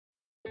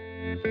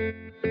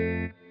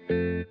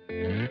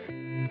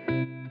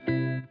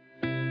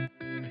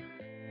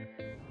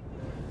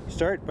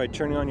Start by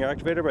turning on your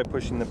activator by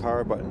pushing the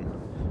power button.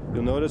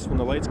 You'll notice when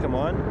the lights come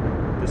on,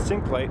 the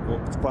sync light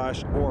will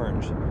flash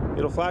orange.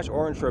 It'll flash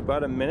orange for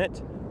about a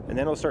minute, and then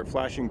it'll start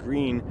flashing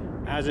green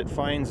as it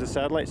finds the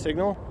satellite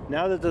signal.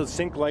 Now that the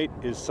sync light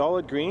is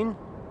solid green,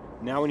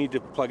 now we need to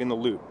plug in the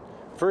loop.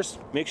 First,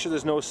 make sure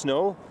there's no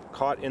snow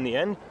caught in the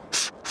end.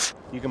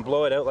 You can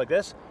blow it out like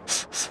this.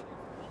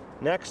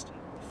 Next,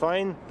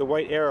 find the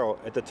white arrow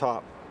at the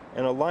top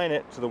and align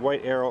it to the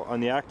white arrow on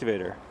the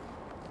activator.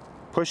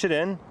 Push it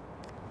in,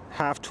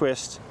 half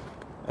twist,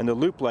 and the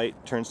loop light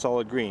turns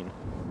solid green.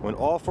 When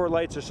all 4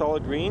 lights are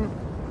solid green,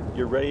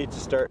 you're ready to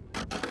start.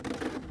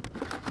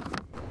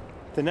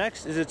 The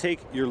next is to take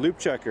your loop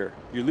checker.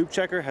 Your loop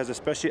checker has a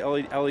special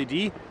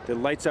LED that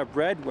lights up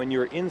red when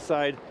you're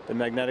inside the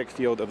magnetic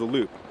field of the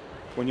loop.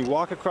 When you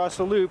walk across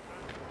the loop,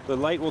 the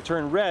light will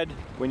turn red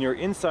when you're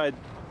inside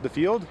the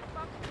field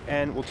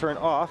and will turn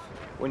off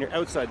when you're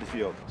outside the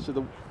field.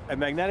 So a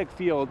magnetic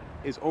field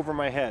is over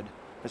my head.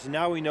 And so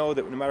now we know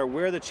that no matter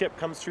where the chip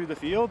comes through the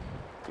field,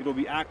 it will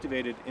be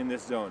activated in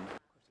this zone.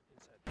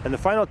 And the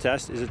final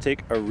test is to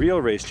take a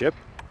real race chip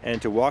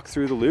and to walk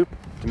through the loop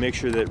to make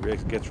sure that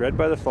it gets read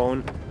by the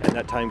phone and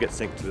that time gets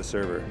synced to the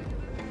server.